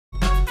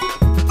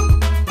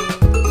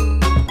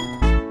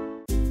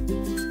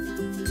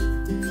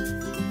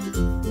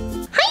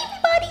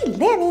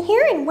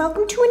here and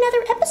welcome to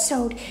another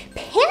episode.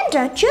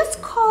 Panda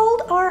just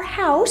called our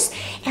house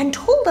and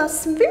told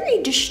us some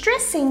very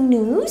distressing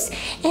news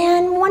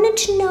and wanted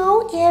to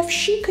know if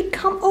she could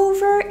come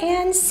over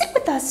and sit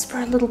with us for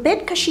a little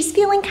bit because she's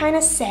feeling kind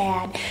of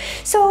sad.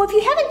 So if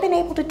you haven't been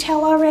able to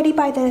tell already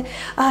by the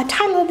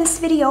title of this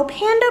video,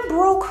 Panda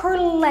broke her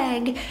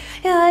leg.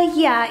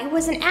 Yeah, it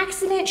was an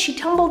accident. She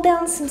tumbled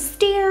down some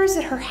stairs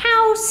at her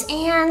house,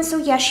 and so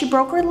yeah, she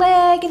broke her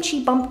leg and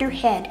she bumped her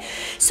head.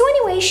 So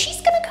anyway,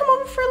 she's gonna come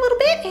over for a little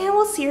bit and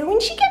we'll see her when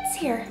she gets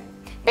here.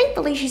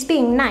 Thankfully, she's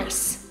being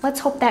nice. Let's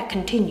hope that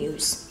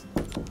continues.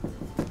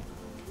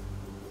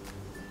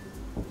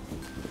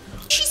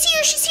 She's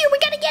here, we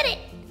gotta get it.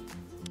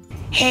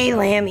 Hey,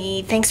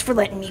 Lammy, thanks for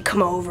letting me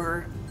come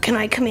over. Can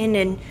I come in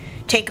and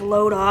take a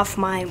load off?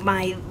 My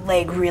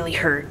leg really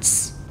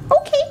hurts.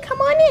 Okay, come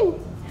on in.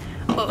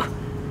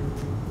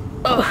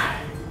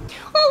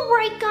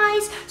 Alright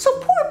guys, so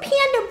poor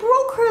Panda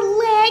broke her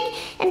leg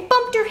and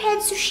bumped her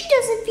head so she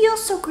doesn't feel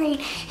so great.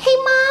 Hey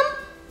Mom,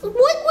 what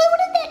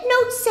did that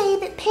note say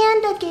that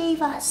Panda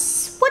gave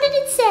us? What did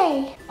it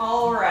say?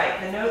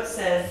 Alright, the note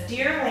says,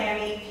 Dear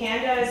Lammy,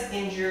 Panda is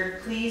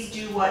injured. Please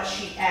do what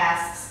she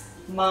asks.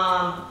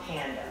 Mom,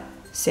 Panda.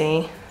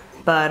 See?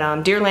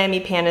 But, Dear Lammy,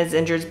 Panda is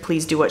injured.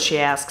 Please do what she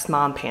asks.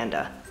 Mom,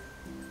 Panda.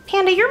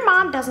 Panda, your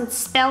mom doesn't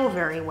spell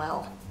very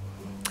well.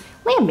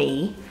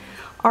 Lammy?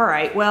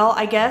 Alright, well,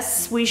 I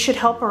guess we should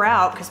help her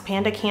out because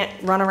Panda can't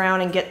run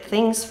around and get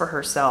things for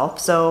herself.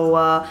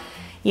 So,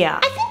 yeah.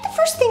 I think the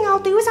first thing I'll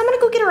do is I'm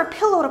gonna go get her a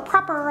pillow to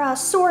prop her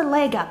sore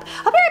leg up.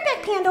 I'll be right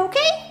back, Panda,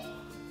 okay?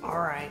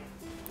 Alright.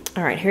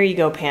 Alright, here you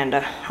go,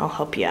 Panda. I'll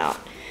help you out.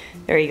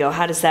 There you go.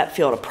 How does that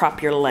feel to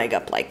prop your leg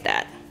up like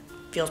that?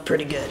 Feels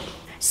pretty good.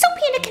 So,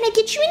 Panda, can I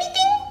get you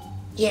anything?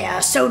 Yeah,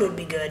 soda would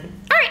be good.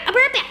 Alright, I'll be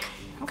right back.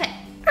 Okay.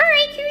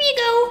 Alright, here you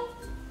go.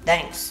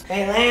 Thanks.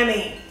 Hey,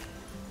 Lammy.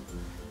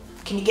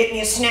 Can you get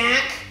me a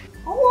snack?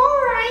 Oh,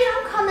 alright,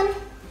 I'm coming.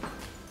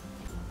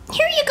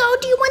 Here you go.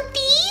 Do you want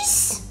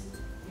these?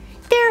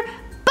 They're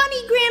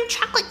Bunny Graham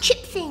chocolate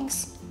chip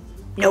things.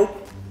 Nope.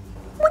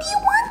 What do you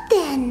want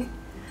then?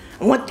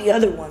 I want the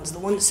other ones, the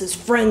one that says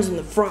friends in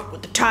the front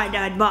with the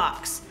tie-dyed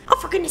box. Oh,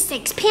 for goodness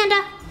sakes,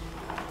 Panda.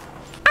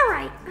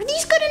 Alright, are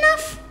these good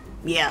enough?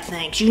 Yeah,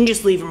 thanks. You can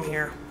just leave them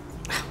here.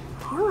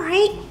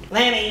 Alright.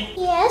 Lammy.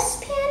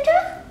 Yes,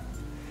 Panda?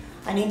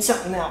 I need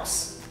something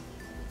else.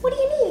 What do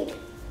you need?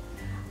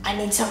 I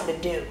need something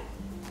to do.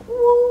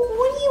 Well,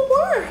 what do you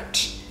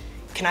want?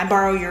 Can I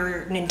borrow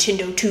your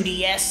Nintendo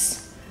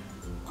 2DS?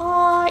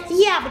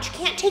 Yeah, but you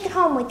can't take it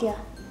home with you.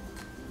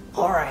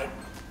 Alright.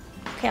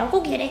 Okay, I'll go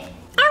get it.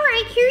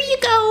 Alright, here you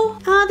go.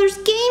 There's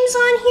games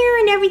on here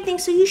and everything,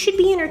 so you should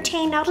be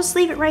entertained. I'll just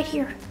leave it right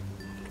here.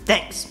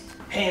 Thanks.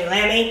 Hey,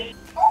 Lammy.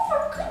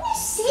 Oh, for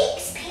goodness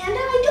sakes, Panda,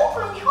 I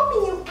don't mind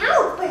helping you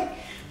out, but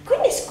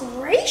goodness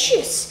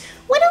gracious,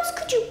 what else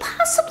could you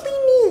possibly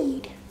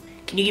need?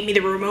 Can you give me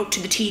the remote to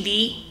the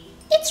TV?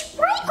 It's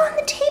right on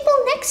the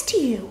table next to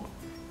you.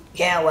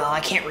 Yeah, well, I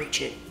can't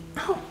reach it.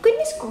 Oh,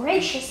 goodness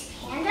gracious,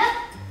 Panda.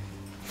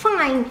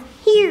 Fine,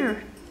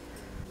 here.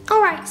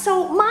 Alright,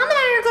 so Mom and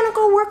I are gonna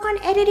go work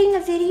on editing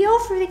a video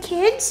for the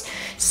kids.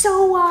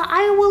 So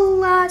I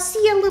will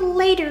see you a little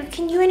later.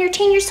 Can you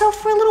entertain yourself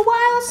for a little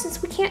while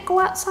since we can't go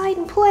outside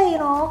and play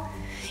and all?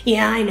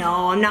 Yeah, I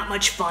know. I'm not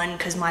much fun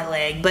because my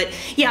leg, but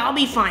yeah, I'll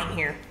be fine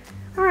here.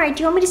 Alright,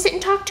 do you want me to sit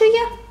and talk to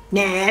you?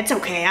 Nah, it's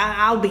okay.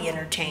 I'll be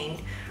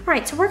entertained.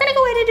 Alright, so we're gonna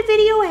go edit a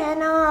video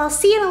and I'll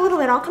see you in a little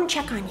bit. I'll come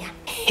check on you.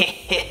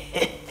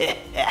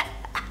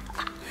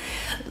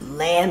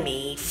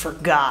 Lammy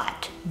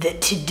forgot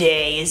that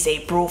today is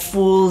April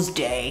Fool's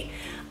Day.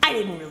 I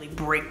didn't really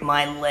break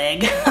my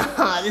leg.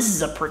 This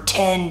is a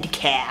pretend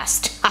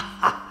cast.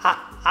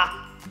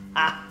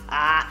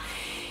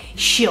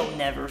 She'll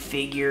never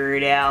figure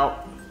it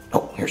out.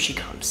 Oh, here she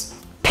comes.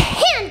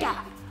 Panda!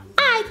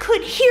 I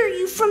could hear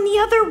you from the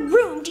other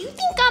room. Do you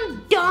think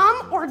I'm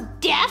dumb or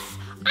deaf?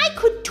 I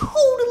could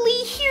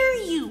totally hear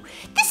you.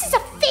 This is a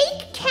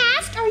fake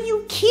cast. Are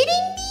you kidding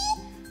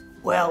me?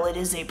 Well, it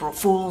is April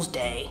Fool's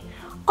Day.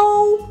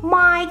 Oh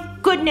my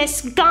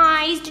goodness,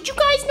 guys. Did you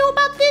guys know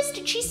about this?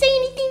 Did she say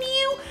anything to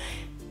you?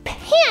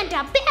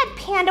 Panda, bad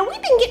Panda,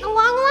 we've been getting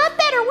along a lot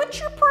better. What's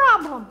your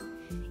problem?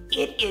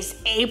 It is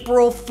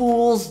April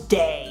Fool's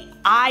Day.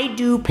 I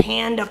do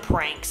Panda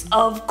pranks.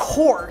 Of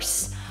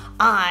course,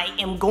 I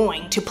am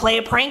going to play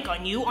a prank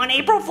on you on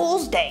April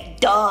Fool's Day.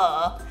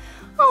 Duh.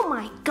 Oh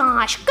my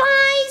gosh,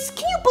 guys,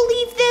 can you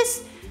believe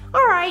this?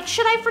 All right,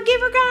 should I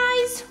forgive her,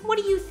 guys? What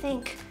do you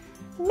think?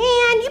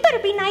 Man, you better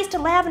be nice to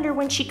Lavender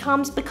when she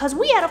comes because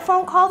we had a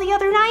phone call the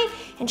other night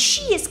and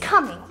she is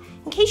coming.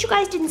 In case you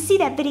guys didn't see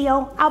that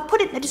video, I'll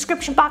put it in the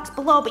description box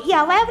below. But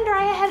yeah, Lavender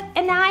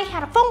and I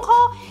had a phone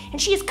call and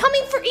she is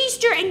coming for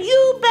Easter and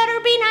you better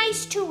be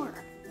nice to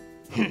her.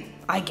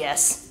 I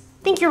guess.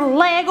 Think your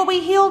leg will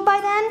be healed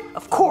by then?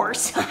 Of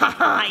course.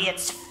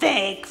 It's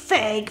fake,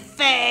 fake,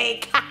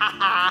 fake.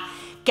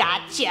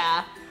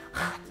 Gotcha.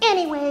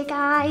 Anyway,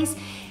 guys,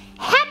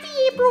 happy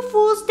April April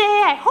Fool's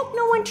Day. I hope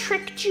no one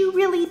tricked you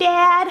really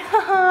bad.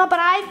 But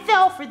I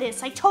fell for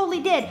this. I totally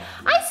did.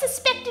 I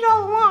suspected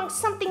all along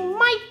something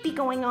might be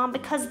going on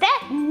because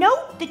that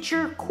note that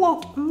your,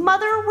 quote,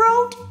 mother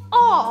wrote,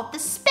 oh, the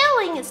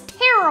spelling is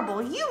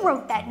terrible. You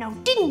wrote that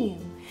note, didn't you?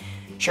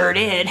 Sure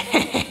did.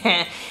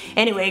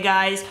 Anyway,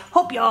 guys,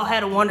 hope y'all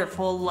had a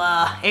wonderful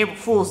April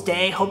Fool's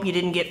Day. Hope you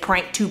didn't get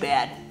pranked too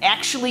bad.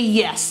 Actually,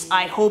 yes,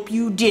 I hope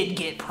you did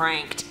get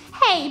pranked.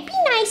 Hey, be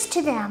nice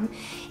to them.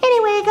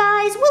 Anyway,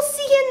 guys, we'll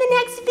see you in the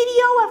next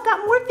video. I've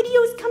got more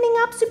videos coming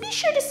up, so be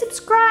sure to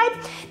subscribe.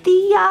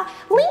 The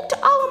link to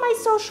all of my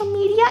social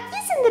media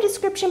is in the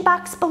description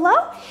box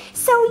below.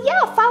 So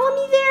yeah, follow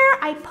me there.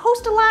 I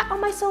post a lot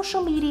on my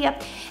social media.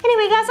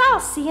 Anyway, guys, I'll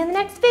see you in the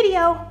next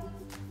video.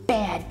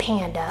 Bad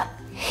Panda.